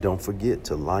Don't forget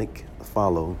to like,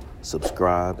 follow,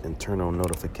 subscribe, and turn on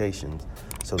notifications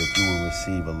so that you will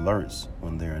receive alerts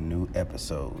when there are new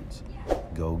episodes.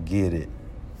 Go get it.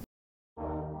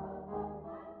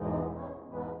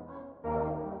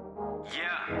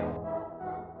 Yeah.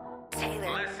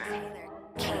 Listen,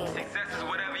 success is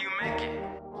whatever you make it.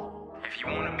 If you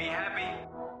want to be happy,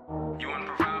 you want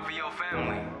to provide for your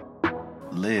family.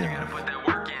 Live. You gotta put that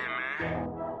work in, man.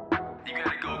 You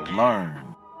gotta go get Learn. it.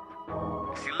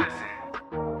 See,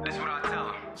 listen, this is what I tell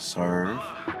them. Serve.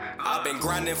 I've been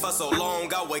grinding for so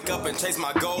long, I wake up and chase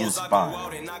my goals. Inspire. I go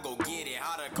out and I go get it.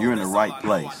 How to go, You're in the that's right all I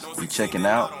know. I place. don't You're succeed checking if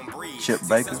I out don't breathe. Chip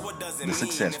Success, Baker, what does it the mean?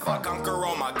 Success If I Chronicles. conquer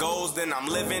all my goals, then I'm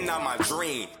living out my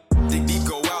dream. Dig deep,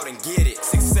 go out and get it.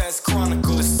 Success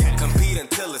Chronicles. Compete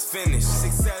until it's finished.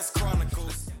 Success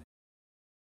Chronicles.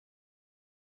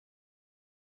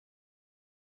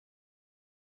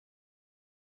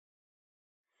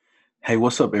 Hey,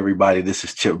 what's up, everybody? This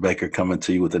is Chip Baker coming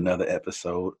to you with another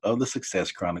episode of the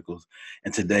Success Chronicles.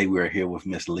 And today we're here with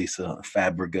Miss Lisa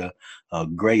Fabrega, a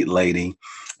great lady,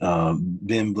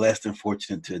 been blessed and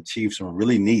fortunate to achieve some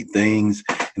really neat things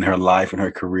in her life and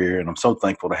her career. And I'm so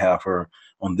thankful to have her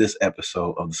on this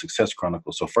episode of the Success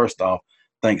Chronicles. So first off,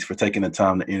 thanks for taking the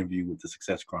time to interview with the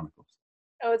Success Chronicles.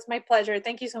 Oh, it's my pleasure.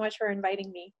 Thank you so much for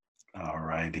inviting me. All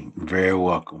righty. Very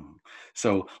welcome.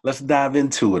 So let's dive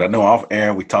into it. I know off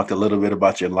air we talked a little bit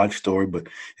about your life story, but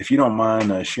if you don't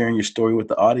mind sharing your story with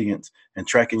the audience and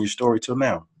tracking your story till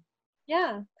now.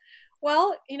 Yeah.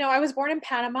 Well, I was born in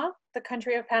Panama, the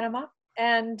country of Panama,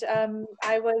 and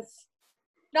I was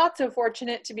not so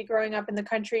fortunate to be growing up in the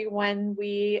country when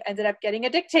we ended up getting a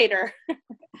dictator.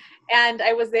 And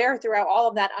I was there throughout all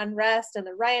of that unrest and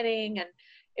the rioting, and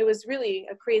it was really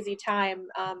a crazy time,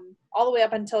 all the way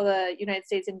up until the United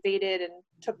States invaded and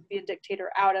took the dictator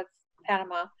out of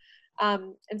Panama.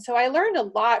 And so I learned a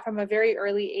lot from a very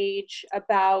early age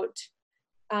about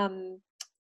um,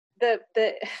 the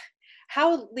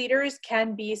how leaders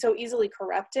can be so easily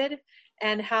corrupted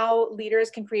and how leaders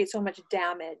can create so much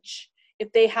damage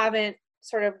if they haven't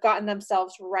sort of gotten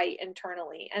themselves right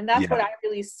internally. And that's what Yeah. I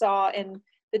really saw in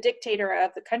the dictator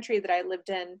of the country that I lived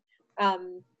in.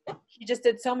 He just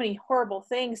did so many horrible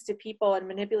things to people and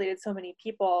manipulated so many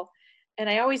people. And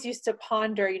I always used to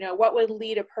ponder, what would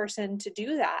lead a person to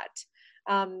do that?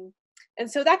 And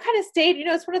so that kind of stayed,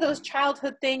 it's one of those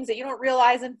childhood things that you don't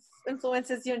realize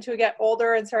influences you until you get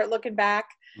older and start looking back.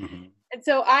 Mm-hmm. And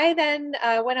so I then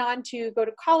went on to go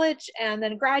to college and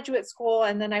then graduate school.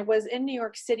 And then I was in New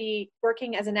York City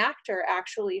working as an actor,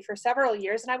 actually, for several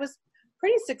years. And I was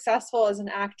pretty successful as an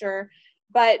actor.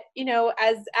 But,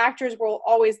 as actors will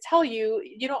always tell you,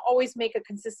 you don't always make a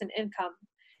consistent income.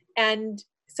 And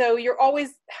so you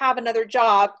always have another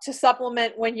job to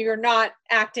supplement when you're not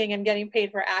acting and getting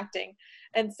paid for acting.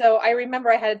 And so I remember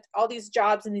I had all these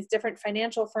jobs in these different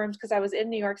financial firms because I was in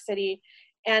New York City.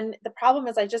 And the problem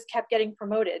is I just kept getting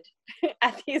promoted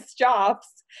at these jobs.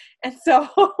 And so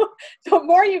the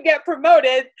more you get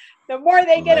promoted, the more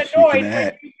they get Less you can annoyed when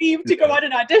act. you leave to go on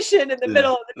an audition in the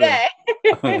middle of the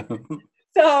day.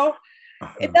 So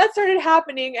that started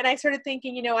happening, and I started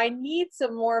thinking, I need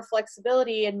some more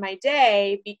flexibility in my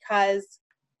day because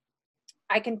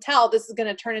I can tell this is going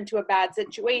to turn into a bad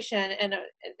situation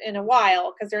in a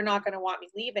while because they're not going to want me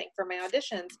leaving for my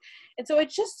auditions. And so it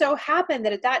just so happened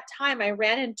that at that time I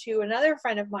ran into another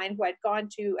friend of mine who I'd gone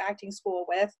to acting school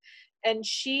with, and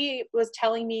she was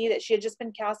telling me that she had just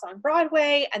been cast on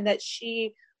Broadway and that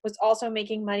she was also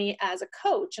making money as a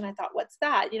coach. And I thought, what's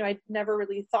that? I'd never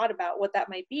really thought about what that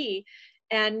might be.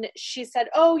 And she said,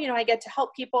 oh, I get to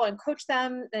help people and coach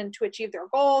them and to achieve their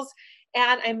goals.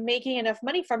 And I'm making enough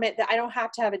money from it that I don't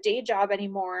have to have a day job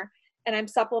anymore. And I'm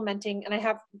supplementing and I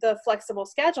have the flexible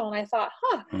schedule. And I thought,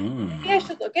 maybe I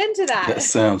should look into that. That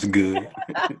sounds good.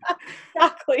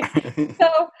 Exactly.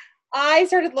 So I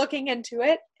started looking into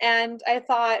it and I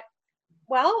thought,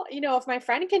 well, if my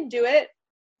friend can do it,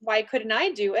 why couldn't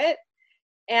I do it?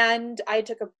 And I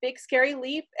took a big scary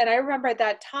leap. And I remember at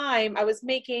that time I was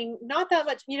making not that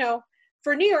much,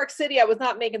 for New York City, I was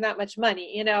not making that much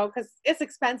money, because it's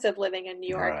expensive living in New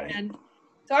York. Right. And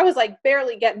so I was like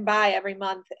barely getting by every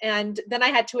month. And then I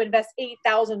had to invest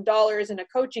 $8,000 in a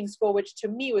coaching school, which to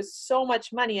me was so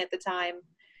much money at the time.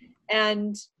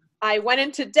 And I went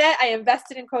into debt. I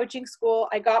invested in coaching school.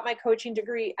 I got my coaching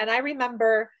degree. And I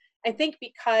remember, I think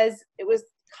because it was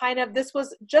this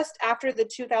was just after the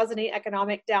 2008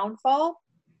 economic downfall,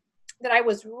 that I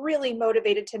was really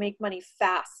motivated to make money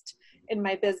fast in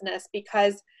my business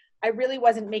because I really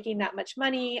wasn't making that much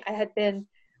money. I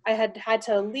had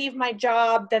to leave my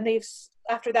job. Then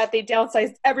after that, they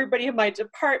downsized everybody in my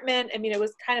department. I mean, it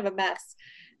was kind of a mess.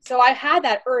 So I had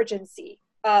that urgency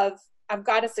of, I've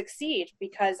got to succeed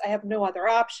because I have no other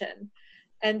option.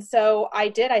 And so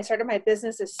I started my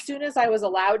business as soon as I was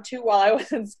allowed to while I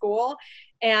was in school.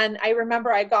 And I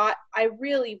remember I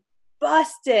really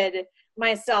busted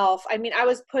myself. I mean, I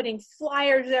was putting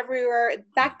flyers everywhere.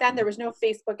 Back then there was no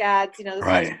Facebook ads, this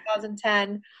Right. is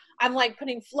 2010. I'm like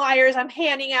putting flyers, I'm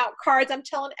handing out cards, I'm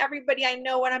telling everybody I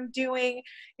know what I'm doing.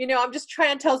 I'm just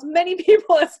trying to tell as many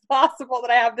people as possible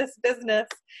that I have this business.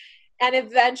 And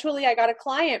eventually I got a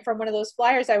client from one of those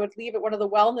flyers I would leave at one of the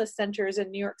wellness centers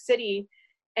in New York City.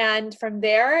 And from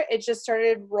there, it just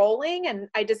started rolling. And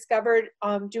I discovered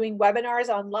doing webinars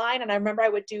online. And I remember I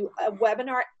would do a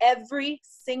webinar every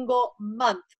single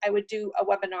month. I would do a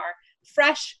webinar,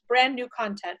 fresh, brand new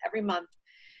content every month.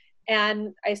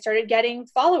 And I started getting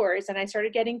followers, and I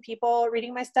started getting people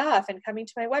reading my stuff and coming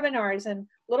to my webinars. And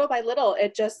little by little,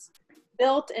 it just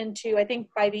built into, I think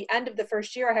by the end of the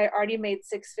first year, I had already made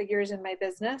 6 figures in my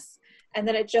business. And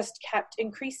then it just kept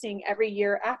increasing every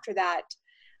year after that.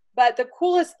 But the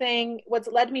coolest thing, what's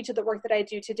led me to the work that I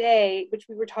do today, which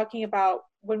we were talking about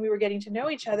when we were getting to know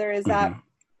each other, is that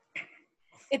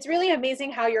it's really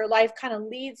amazing how your life kind of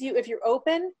leads you. If you're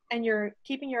open and you're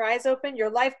keeping your eyes open, your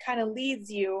life kind of leads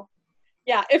you.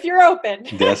 Yeah, if you're open.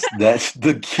 That's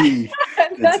the key.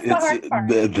 That's the hard part.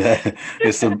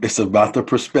 It's about the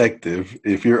perspective.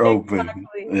 If you're open.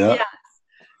 Exactly. Yeah.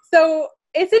 So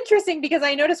it's interesting because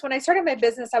I noticed when I started my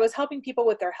business, I was helping people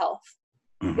with their health,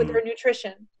 with their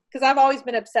nutrition, because I've always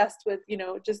been obsessed with,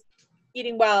 just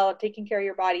eating well, taking care of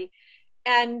your body.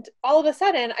 And all of a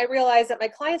sudden I realized that my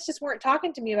clients just weren't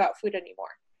talking to me about food anymore.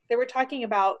 They were talking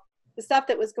about the stuff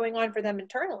that was going on for them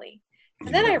internally.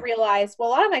 And then I realized, well,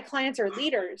 a lot of my clients are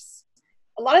leaders.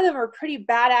 A lot of them are pretty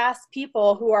badass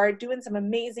people who are doing some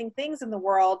amazing things in the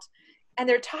world. And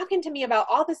they're talking to me about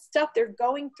all this stuff they're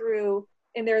going through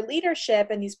in their leadership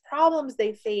and these problems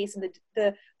they face and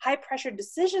the high pressure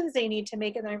decisions they need to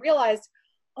make. And I realized,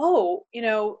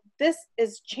 this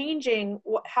is changing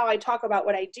how I talk about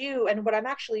what I do. And what I'm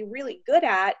actually really good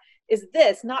at is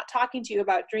this, not talking to you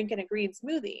about drinking a green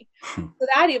smoothie. So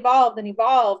that evolved.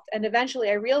 And eventually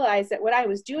I realized that what I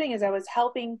was doing is I was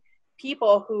helping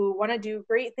people who want to do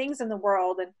great things in the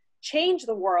world and change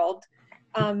the world,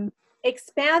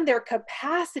 expand their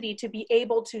capacity to be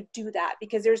able to do that.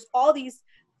 Because there's all these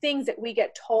things that we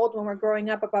get told when we're growing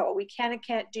up about what we can and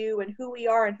can't do and who we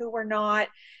are and who we're not.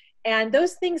 And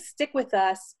those things stick with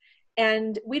us.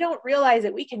 And we don't realize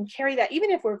that we can carry that,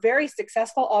 even if we're very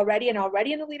successful already and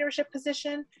already in a leadership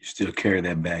position. You still carry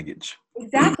that baggage.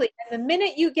 Exactly. And the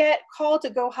minute you get called to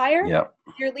go higher,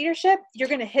 your leadership, you're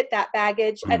going to hit that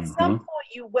baggage. At some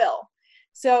point you will.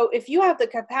 So if you have the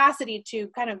capacity to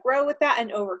kind of grow with that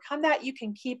and overcome that, you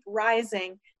can keep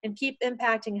rising and keep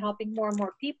impacting, helping more and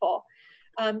more people.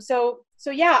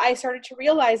 I started to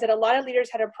realize that a lot of leaders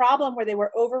had a problem where they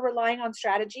were over relying on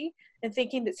strategy and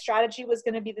thinking that strategy was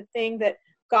going to be the thing that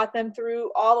got them through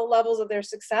all the levels of their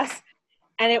success.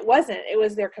 And it wasn't. It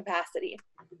was their capacity.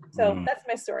 So that's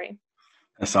my story.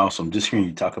 That's awesome. Just hearing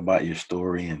you talk about your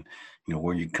story and,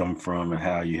 where you come from and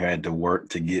how you had to work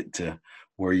to get to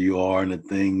where you are and the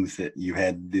things that you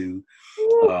had to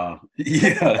do.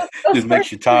 Just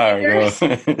makes you tired.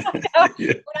 When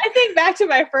I think back to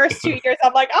my first 2 years,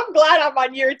 I'm like, I'm glad I'm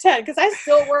on year 10 because I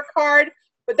still work hard,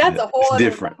 but that's a whole other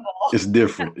different. level. It's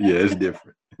different. Yeah, it's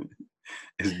different.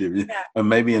 It's different. Yeah. And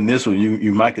maybe in this one,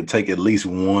 you might could take at least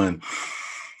one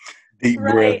deep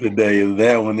breath a day. And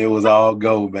that one, it was all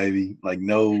go, baby.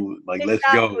 Exactly. Let's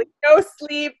go. No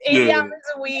sleep, 80 hours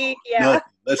a week. Yeah.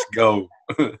 Let's go.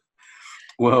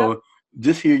 Well,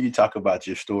 just hear you talk about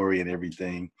your story and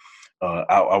everything.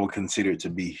 I would consider it to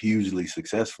be hugely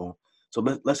successful. So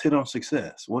let's hit on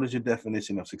success. What is your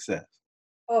definition of success?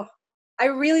 Oh, I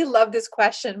really love this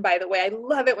question, by the way. I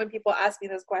love it when people ask me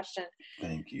this question.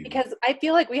 Thank you. Because I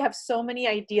feel like we have so many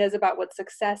ideas about what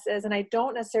success is, and I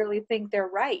don't necessarily think they're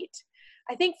right.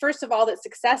 I think, first of all, that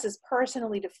success is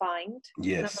personally defined.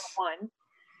 Yes. Number one.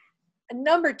 And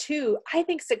number two, I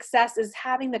think success is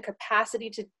having the capacity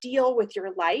to deal with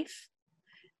your life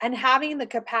and having the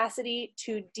capacity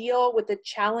to deal with the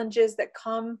challenges that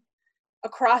come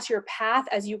across your path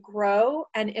as you grow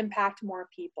and impact more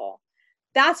people.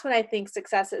 That's what I think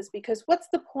success is, because what's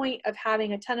the point of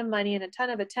having a ton of money and a ton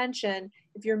of attention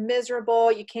if you're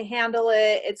miserable, you can't handle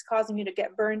it, it's causing you to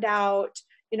get burned out,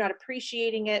 you're not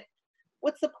appreciating it?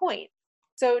 What's the point?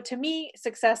 So to me,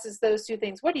 success is those two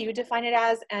things. What do you define it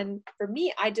as? And for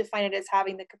me, I define it as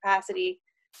having the capacity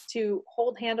to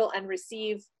hold, handle, and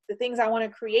receive the things I want to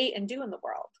create and do in the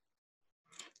world.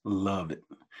 Love it.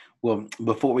 Well,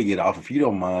 before we get off, if you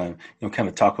don't mind, kind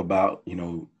of talk about,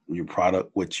 your product,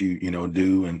 what you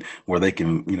do, and where they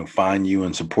can find you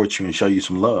and support you and show you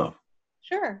some love.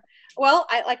 Sure. Well,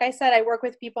 like I said, I work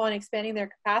with people on expanding their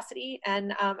capacity,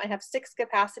 and I have 6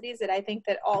 capacities that I think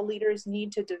that all leaders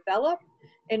need to develop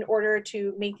in order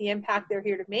to make the impact they're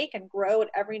here to make and grow at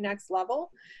every next level.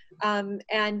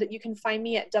 And you can find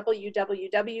me at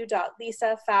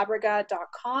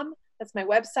www.lisafabrega.com. That's my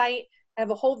website. I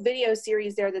have a whole video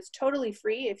series there that's totally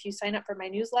free if you sign up for my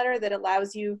newsletter, that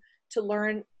allows you to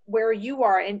learn where you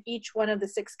are in each one of the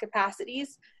 6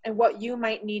 capacities and what you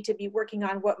might need to be working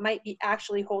on, what might be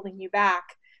actually holding you back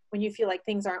when you feel like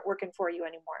things aren't working for you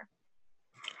anymore.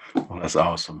 Well, that's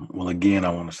awesome. Well, again, I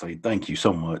want to say thank you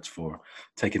so much for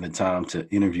taking the time to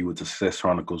interview with the Success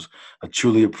Chronicles. I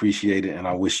truly appreciate it, and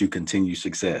I wish you continued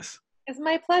success. It's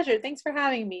my pleasure. Thanks for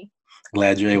having me.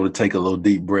 Glad you're able to take a little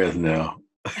deep breath now.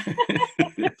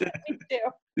 Me too.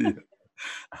 Yeah.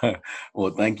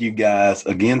 Well, thank you guys.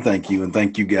 Again, thank you. And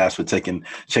thank you guys for checking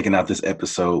out this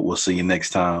episode. We'll see you next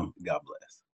time. God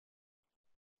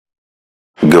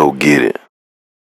bless. Go get it.